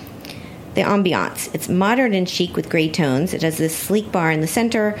crunchier. The ambiance. It's modern and chic with gray tones. It has this sleek bar in the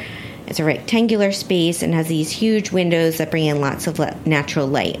center. It's a rectangular space and has these huge windows that bring in lots of natural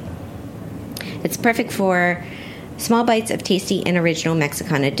light. It's perfect for small bites of tasty and original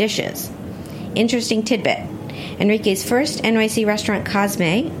Mexicana dishes. Interesting tidbit. Enrique's first NYC restaurant,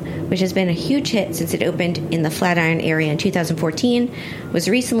 Cosme, which has been a huge hit since it opened in the Flatiron area in 2014, was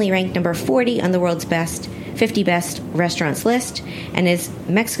recently ranked number 40 on the world's 50 best restaurants list, and his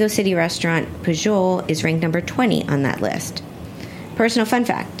Mexico City restaurant, Pujol, is ranked number 20 on that list. Personal fun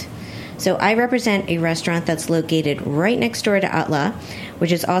fact. So I represent a restaurant that's located right next door to Atla,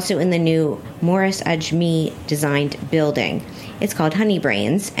 which is also in the new Morris Ajmi designed building. It's called Honey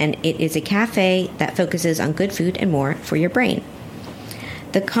Brains, and it is a cafe that focuses on good food and more for your brain.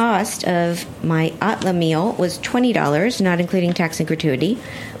 The cost of my Atla meal was $20, not including tax and gratuity.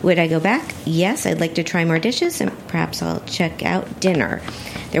 Would I go back? Yes, I'd like to try more dishes, and perhaps I'll check out dinner.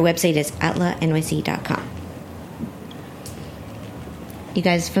 Their website is atlanyc.com. You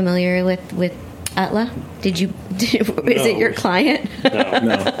guys familiar with Atla? Is it your client? No,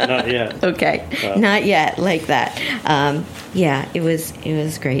 not yet. Okay, not yet, like that. It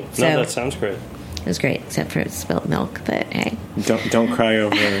was great. No, So, that sounds great. It was great, except for spilt milk. But hey, Don't cry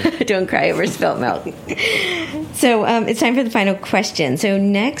over. don't cry over spilt milk. So it's time for the final question. So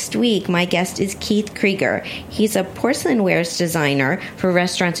next week, my guest is Keith Krieger. He's a porcelain wares designer for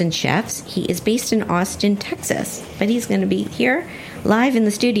restaurants and chefs. He is based in Austin, Texas, but he's going to be here live in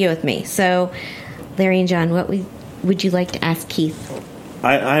the studio with me. So, Larry and John, what would you like to ask Keith?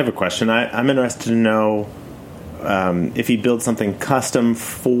 I have a question. I'm interested to know if he builds something custom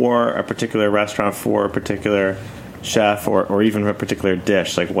for a particular restaurant, for a particular chef, or even a particular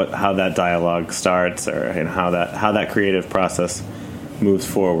dish, like how that dialogue starts, or how that creative process moves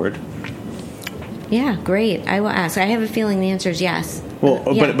forward. Yeah, great. I will ask. I have a feeling the answer is yes. Well,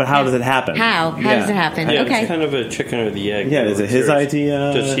 but how does it happen? How does it happen? Yeah, okay. It's kind of a chicken or the egg. Yeah, is it his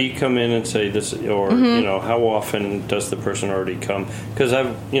idea? Does he come in and say this, or how often does the person already come? Because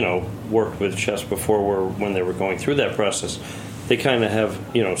I've worked with chefs before where when they were going through that process, they kind of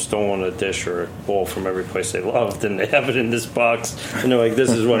have stolen a dish or a bowl from every place they loved, and they have it in this box, and they're like,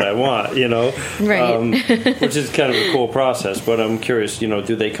 "This is what I want," right? Which is kind of a cool process. But I'm curious,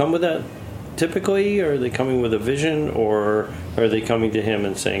 do they come with that? Typically, are they coming with a vision, or are they coming to him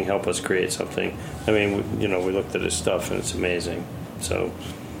and saying, "Help us create something"? I mean, we looked at his stuff and it's amazing. So,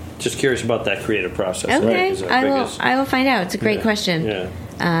 just curious about that creative process. Okay, I will find out. It's a great question.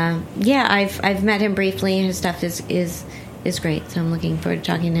 Yeah, I've met him briefly. His stuff is great. So I'm looking forward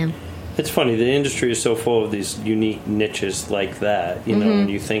to talking to him. It's funny. The industry is so full of these unique niches like that. When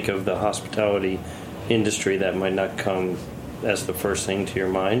you think of the hospitality industry, that might not come as the first thing to your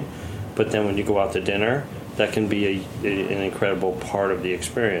mind. But then when you go out to dinner, that can be an incredible part of the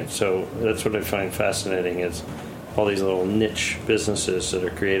experience. So that's what I find fascinating is all these little niche businesses that are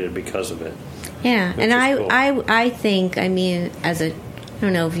created because of it. Yeah, and cool. I think, I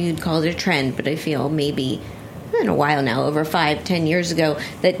don't know if you'd call it a trend, but I feel maybe in a while now, over 5-10 years ago,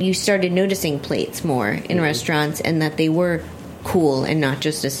 that you started noticing plates more in restaurants and that they were cool and not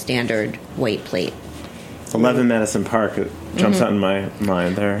just a standard white plate. 11 Madison Park jumps out in my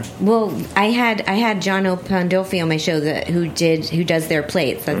mind there. Well, I had John Pandolfi on my show who does their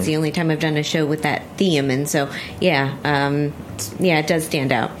plates. That's the only time I've done a show with that theme, and so it does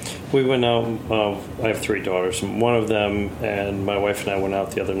stand out. We went out. I have 3 daughters. One of them and my wife and I went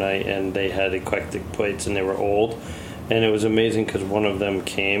out the other night, and they had eclectic plates, and they were old, and it was amazing because one of them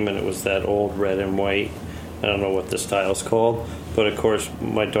came, and it was that old red and white. I don't know what the style's called. But, of course,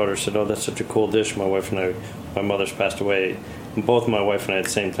 my daughter said, "Oh, that's such a cool dish." My wife and I, my mother's passed away. And both my wife and I at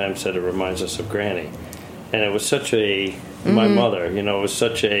the same time said it reminds us of Granny. And it was such my mother, it was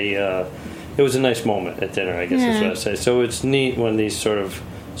such it was a nice moment at dinner, I guess is what I say. So it's neat when these sort of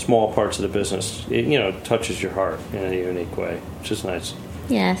small parts of the business, touches your heart in a unique way, which is nice.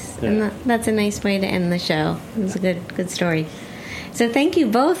 Yes, and that's a nice way to end the show. It was a good story. So thank you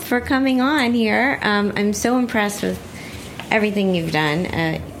both for coming on here. I'm so impressed with everything you've done.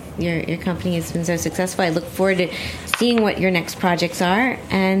 Your company has been so successful. I look forward to seeing what your next projects are,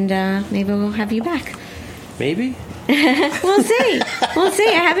 and maybe we'll have you back. Maybe? We'll see.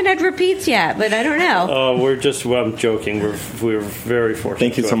 I haven't had repeats yet, but I don't know. I'm joking. We're very fortunate.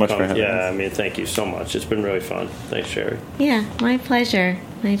 Thank you so much for having us. Yeah, thank you so much. It's been really fun. Thanks, Shari. Yeah, my pleasure.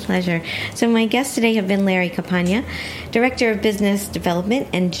 My pleasure. So my guests today have been Larry Campana, Director of Business Development,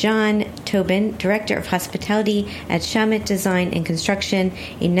 and John Tobin, Director of Hospitality at Shawmut Design and Construction,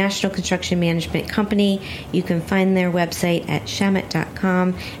 a national construction management company. You can find their website at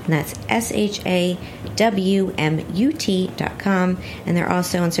shawmut.com, and that's SHAWMUT.com, and they're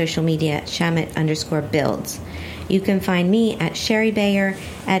also on social media at Shawmut_builds. You can find me at Shari Bayer,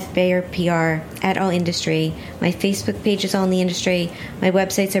 at Bayer PR, at All Industry. My Facebook page is All in the Industry. My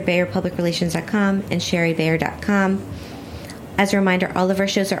websites are BayerPublicRelations.com and ShariBayer.com. As a reminder, all of our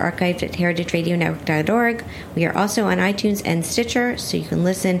shows are archived at heritageradionetwork.org. We are also on iTunes and Stitcher, so you can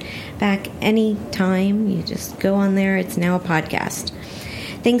listen back anytime. You just go on there. It's now a podcast.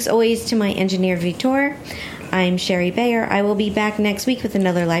 Thanks always to my engineer, Vitor. I'm Shari Bayer. I will be back next week with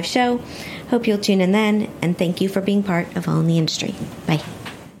another live show. Hope you'll tune in then, and thank you for being part of All in the Industry. Bye.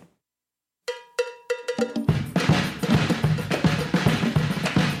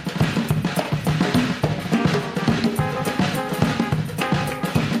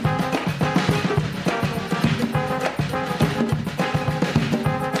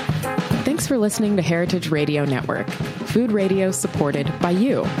 Thanks for listening to Heritage Radio Network, food radio supported by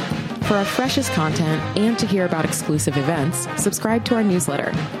you. For our freshest content and to hear about exclusive events, subscribe to our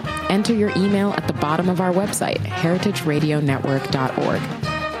newsletter. Enter your email at the bottom of our website, heritageradionetwork.org.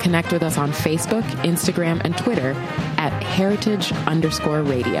 Connect with us on Facebook, Instagram, and Twitter at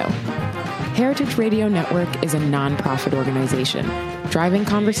heritage_radio. Heritage Radio Network is a nonprofit organization driving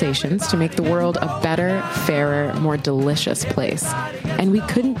conversations to make the world a better, fairer, more delicious place. And we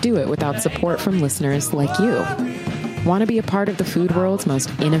couldn't do it without support from listeners like you. Want to be a part of the food world's most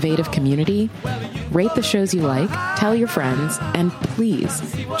innovative community? Rate the shows you like, tell your friends, and please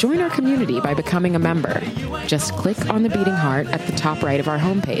join our community by becoming a member. Just click on the beating heart at the top right of our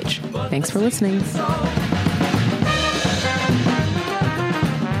homepage. Thanks for listening.